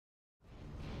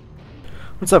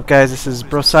What's up, guys? This is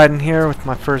Broseidon here with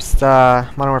my first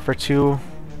Modern Warfare 2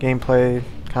 gameplay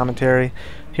commentary.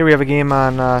 Here we have a game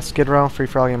on Skid Row,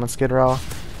 free-for-all game on Skid Row.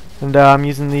 And I'm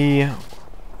using the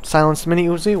silenced mini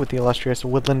Uzi with the illustrious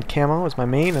woodland camo as my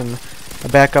main, and the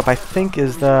backup I think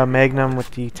is the Magnum with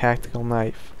the tactical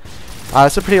knife.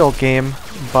 It's a pretty old game,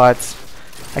 but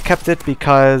I kept it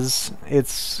because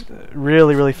it's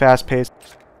really fast-paced,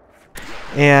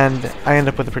 and I end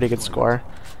up with a pretty good score.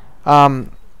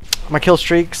 My kill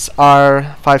streaks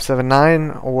are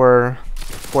 579 or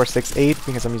 468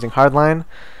 because I'm using hardline.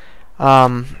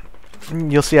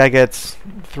 You'll see I get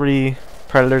 3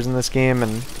 predators in this game,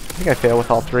 and I think I fail with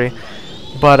all 3.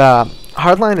 But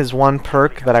hardline is one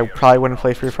perk that I probably wouldn't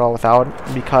play free-for-all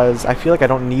without, because I feel like I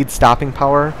don't need stopping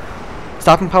power.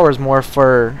 Stopping power is more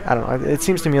for, I don't know, it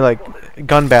seems to me like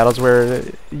gun battles where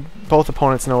both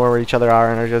opponents know where each other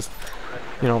are and are just,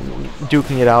 you know,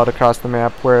 duking it out across the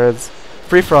map, whereas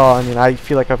free-for-all, I mean, I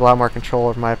feel like I have a lot more control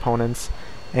over my opponents,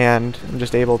 and I'm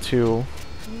just able to,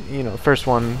 you know, first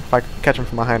one, if I catch them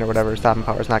from behind or whatever, stopping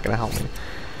power is not going to help me.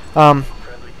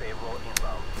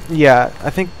 Yeah, I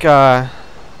think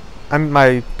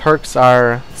my perks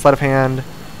are Sleight of Hand,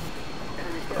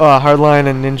 Hardline,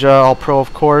 and Ninja, all pro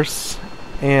of course,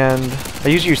 and I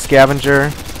usually use Scavenger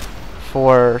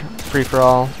for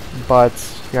free-for-all, but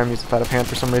yeah, I'm using Sleight of Hand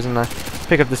for some reason. I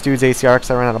pick up this dude's ACR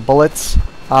because I ran out of bullets.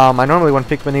 I normally wouldn't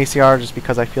pick up an ACR just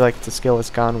because I feel like it's a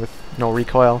skillless gun with no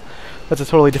recoil. That's a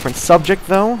totally different subject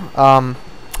though.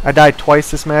 I died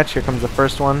twice this match. Here comes the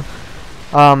first one.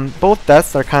 Both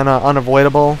deaths are kind of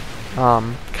unavoidable. I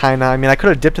mean, I could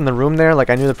have dipped in the room there, like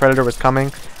I knew the predator was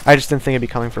coming. I just didn't think it'd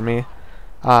be coming for me.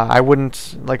 I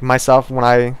wouldn't, like myself, when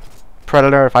I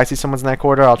predator, if I see someone's in that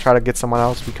corridor, I'll try to get someone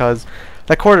else, because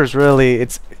that corridor is really,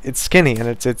 it's skinny, and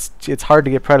it's hard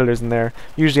to get predators in there.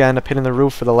 Usually I end up hitting the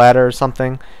roof or the ladder or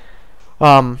something.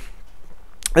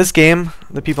 This game,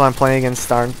 the people I'm playing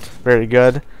against aren't very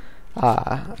good.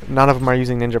 None of them are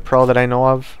using Ninja Pro that I know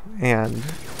of, and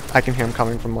I can hear them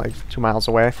coming from like 2 miles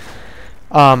away.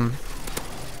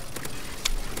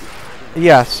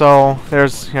 Yeah, so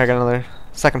there's, here I got another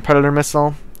second predator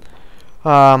missile.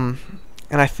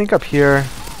 And I think up here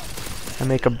I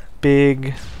make a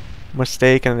big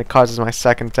mistake and it causes my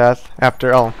second death.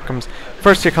 After,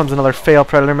 first here comes another fail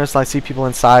predator missile. I see people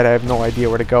inside, I have no idea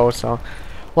where to go, so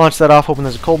launch that off, hoping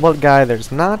there's a cold blood guy. There's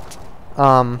not.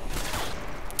 I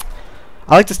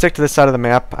like to stick to this side of the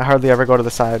map. I hardly ever go to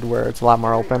the side where it's a lot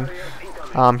more open.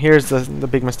 Here's the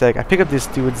big mistake. I pick up this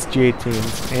dude's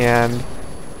G18s and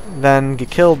then get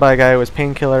killed by a guy who was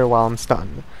painkiller while I'm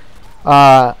stunned.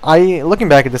 Looking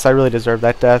back at this, I really deserved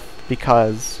that death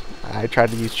because I tried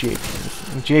to use G18s.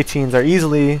 And G18s are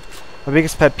easily my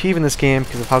biggest pet peeve in this game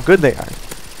because of how good they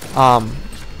are.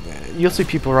 You'll see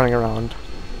people running around.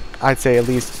 I'd say at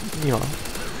least, you know,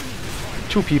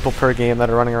 2 people per game that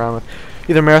are running around with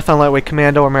either Marathon Lightweight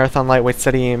Commando or Marathon Lightweight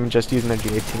Steady Aim, just using their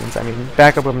G18s. I mean,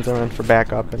 backup weapons are in for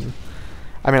backup, and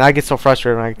I mean, I get so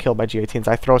frustrated when I get killed by G18s.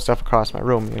 I throw stuff across my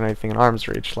room, you know, anything in arm's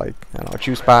reach, like, I don't know, a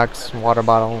juice box, water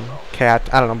bottle, cat,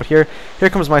 I don't know. But here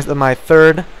comes my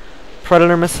third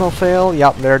predator missile fail.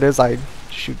 Yep, there it is. I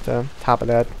shoot the top of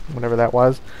that, whatever that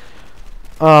was.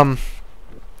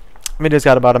 Video's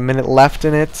got about a minute left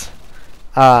in it.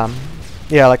 Yeah,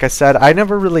 like I said, I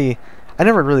never really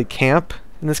camp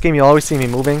in this game. You'll always see me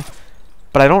moving,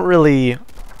 but I don't really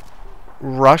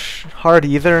rush hard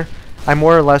either. I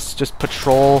more or less just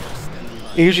patrol.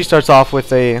 It usually starts off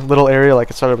with a little area, like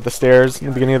it started with the stairs in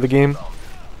the beginning of the game,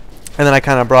 and then I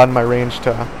kind of broaden my range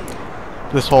to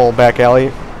this whole back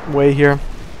alley way here.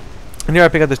 And here I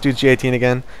pick up this dude's G18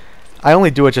 again. I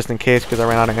only do it just in case because I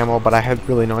ran out of ammo, but I had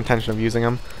really no intention of using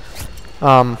them.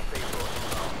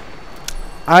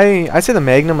 I say the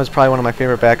Magnum is probably one of my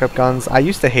favorite backup guns. I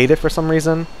used to hate it for some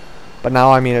reason, but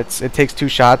now, I mean, it takes 2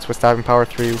 shots with stopping power,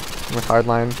 3 with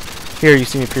hardline. Here you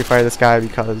see me pre-fire this guy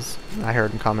because I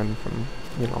heard him coming from,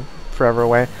 you know, forever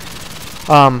away.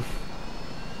 And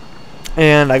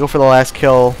I go for the last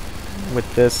kill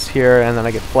with this here, and then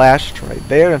I get flashed right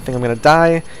there. I think I'm gonna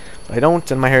die, but I don't,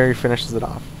 and my Harry finishes it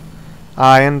off.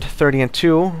 I end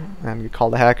 30-2, and get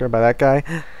called a hacker by that guy.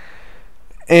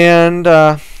 And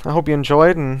I hope you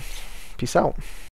enjoyed, and peace out.